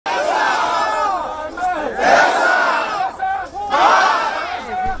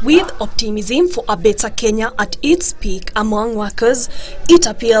With optimism for a better Kenya at its peak among workers, it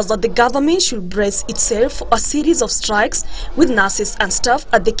appears that the government should brace itself for a series of strikes with nurses and staff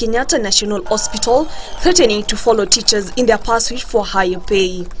at the Kenyatta National Hospital threatening to follow teachers in their pursuit for higher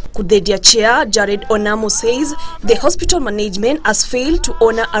pay. Kudedia Chair Jared Onamo says the hospital management has failed to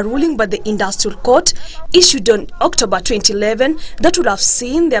honor a ruling by the Industrial Court issued on October 2011 that would have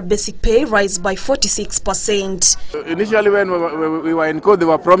seen their basic pay rise by 46%. Initially, when we were in court, they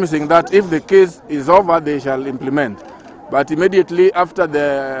were promising that if the case is over, they shall implement. But immediately after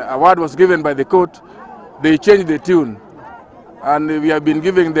the award was given by the court, they changed the tune. And we have been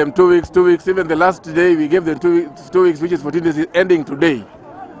giving them 2 weeks, 2 weeks. Even the last day, we gave them 2 weeks, which is 14 days, ending today.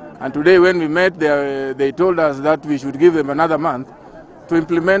 And today, when we met, they told us that we should give them another month to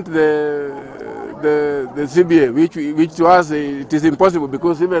implement the CBA, which to us it is impossible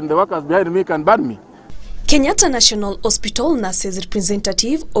because even the workers behind me can ban me. Kenyatta National Hospital nurses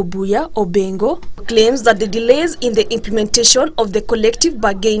representative Obuya Obengo claims that the delays in the implementation of the collective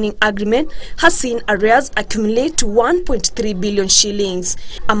bargaining agreement has seen arrears accumulate to 1.3 billion shillings,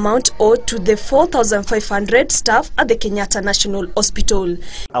 amount owed to the 4,500 staff at the Kenyatta National Hospital.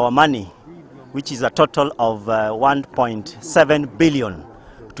 Our money, which is a total of 1.7 billion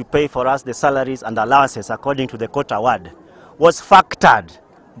to pay for us the salaries and allowances according to the court award, was factored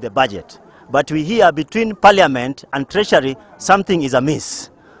in the budget. But we hear between Parliament and Treasury something is amiss.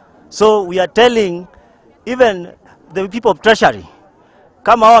 So we are telling even the people of Treasury,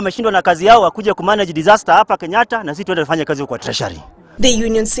 kama hao wameshindwa na kazi yao wakuje kumanage disaster hapa Kenyatta na sisi tuende kufanya kazi kwa Treasury. The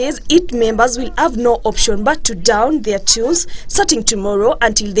union says its members will have no option but to down their tools starting tomorrow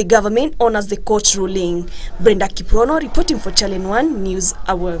until the government honors the court ruling. Brenda Kiprono reporting for Channel 1 News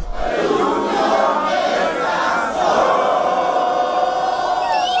Hour.